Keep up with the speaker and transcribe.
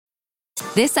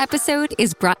This episode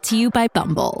is brought to you by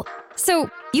Bumble.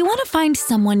 So, you want to find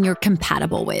someone you're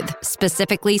compatible with,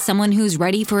 specifically someone who's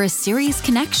ready for a serious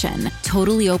connection,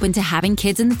 totally open to having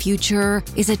kids in the future,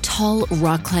 is a tall,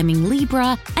 rock-climbing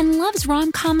Libra, and loves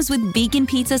rom-coms with vegan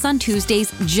pizzas on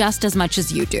Tuesdays just as much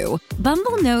as you do.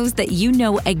 Bumble knows that you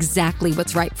know exactly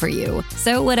what's right for you.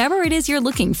 So whatever it is you're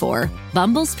looking for,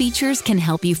 Bumble's features can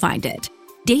help you find it.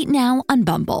 Date now on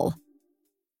Bumble.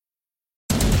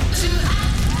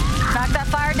 Knock that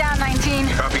fire down, 19.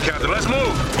 Copy, Captain. Let's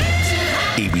move.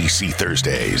 ABC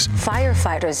Thursdays.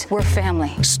 Firefighters, we're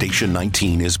family. Station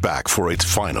 19 is back for its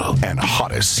final and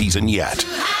hottest season yet.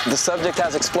 The subject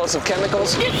has explosive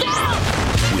chemicals. Get down!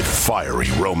 With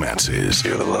fiery romances.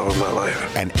 You're the love of my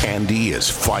life. And Andy is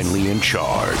finally in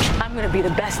charge. I'm going to be the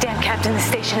best damn captain the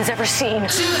station has ever seen.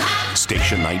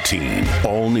 Station 19.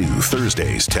 All new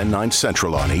Thursdays, 10/9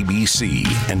 Central on ABC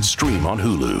and stream on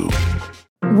Hulu.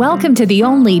 Welcome to the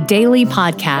only daily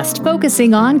podcast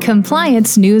focusing on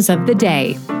compliance news of the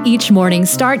day. Each morning,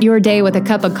 start your day with a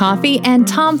cup of coffee and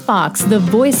Tom Fox, the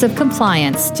voice of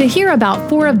compliance, to hear about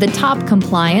 4 of the top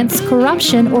compliance,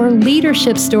 corruption, or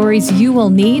leadership stories you will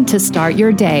need to start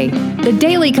your day. The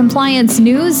Daily Compliance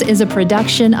News is a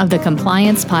production of the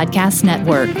Compliance Podcast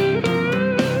Network.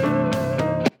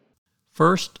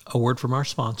 First, a word from our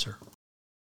sponsor.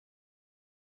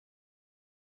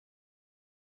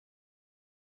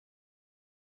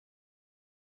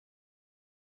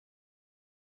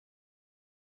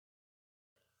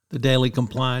 The Daily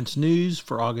Compliance News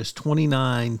for August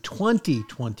 29,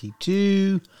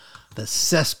 2022, the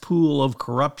Cesspool of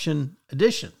Corruption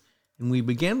edition. And we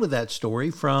begin with that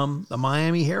story from the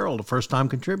Miami Herald, a first-time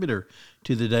contributor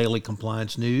to the Daily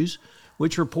Compliance News,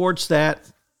 which reports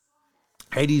that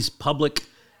Haiti's public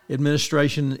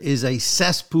administration is a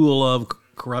cesspool of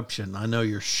corruption. I know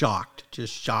you're shocked,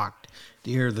 just shocked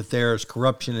to hear that there is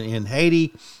corruption in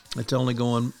Haiti. It's only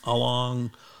going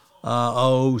along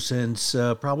since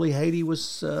probably Haiti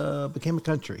became a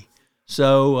country.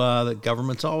 So the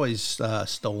government's always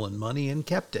stolen money and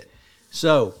kept it.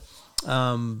 So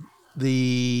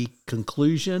the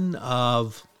conclusion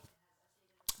of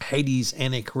Haiti's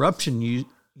anti-corruption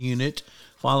unit,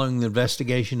 following the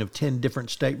investigation of 10 different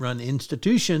state-run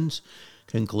institutions,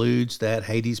 concludes that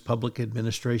Haiti's public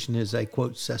administration is a,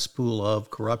 quote, cesspool of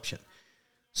corruption.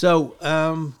 So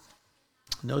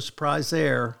no surprise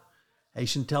there.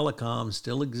 Haitian Telecom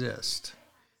still exists.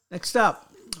 Next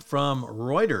up, from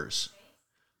Reuters.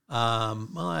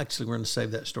 Actually, we're going to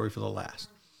save that story for the last.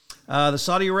 The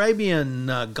Saudi Arabian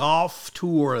golf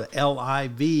tour,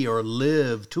 LIV or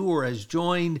LIV tour, has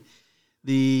joined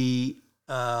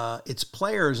its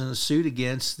players in a suit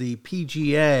against the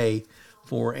PGA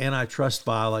for antitrust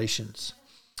violations.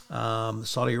 The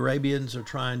Saudi Arabians are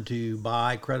trying to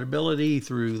buy credibility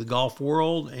through the golf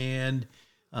world and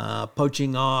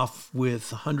poaching off with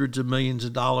hundreds of millions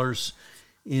of dollars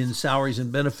in salaries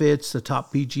and benefits the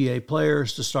top PGA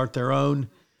players to start their own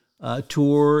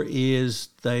tour is,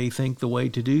 they think, the way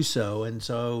to do so. And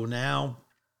so now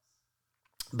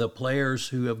the players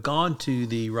who have gone to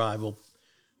the rival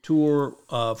tour,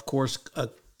 of course,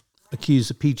 accuse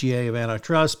the PGA of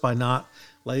antitrust by not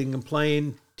letting them play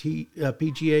in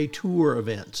PGA Tour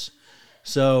events.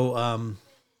 So going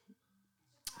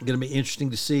to be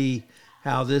interesting to see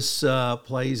how this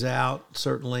plays out.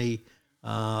 Certainly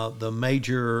the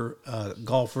major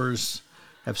golfers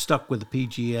have stuck with the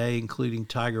PGA, including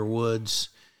Tiger Woods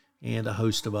and a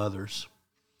host of others.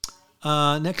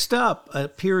 Next up, it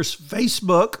appears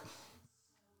Facebook,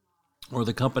 or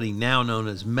the company now known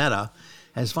as Meta,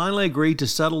 has finally agreed to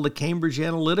settle the Cambridge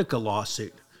Analytica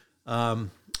lawsuit.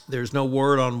 There's no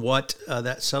word on what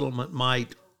that settlement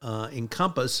might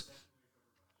encompass,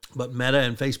 but Meta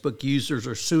and Facebook users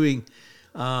are suing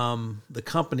the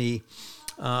company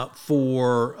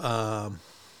for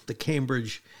the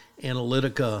Cambridge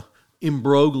Analytica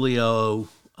imbroglio,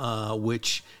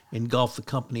 which engulfed the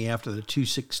company after the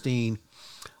 2016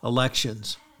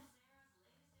 elections.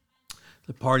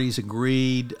 The parties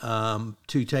agreed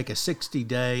to take a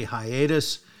 60-day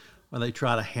hiatus while they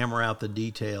try to hammer out the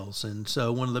details. And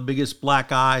so one of the biggest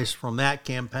black eyes from that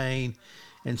campaign,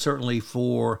 and certainly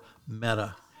for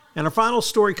Meta. And our final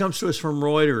story comes to us from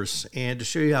Reuters. And to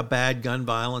show you how bad gun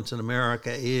violence in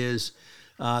America is,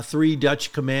 3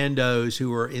 Dutch commandos who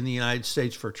were in the United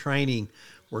States for training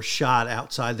were shot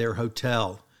outside their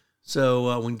hotel.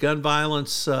 So when gun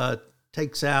violence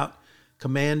takes out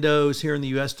commandos here in the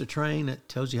U.S. to train, it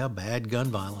tells you how bad gun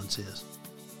violence is.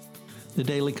 The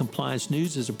Daily Compliance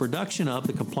News is a production of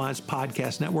the Compliance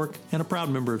Podcast Network and a proud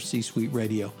member of C-Suite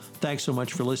Radio. Thanks so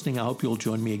much for listening. I hope you'll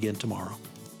join me again tomorrow.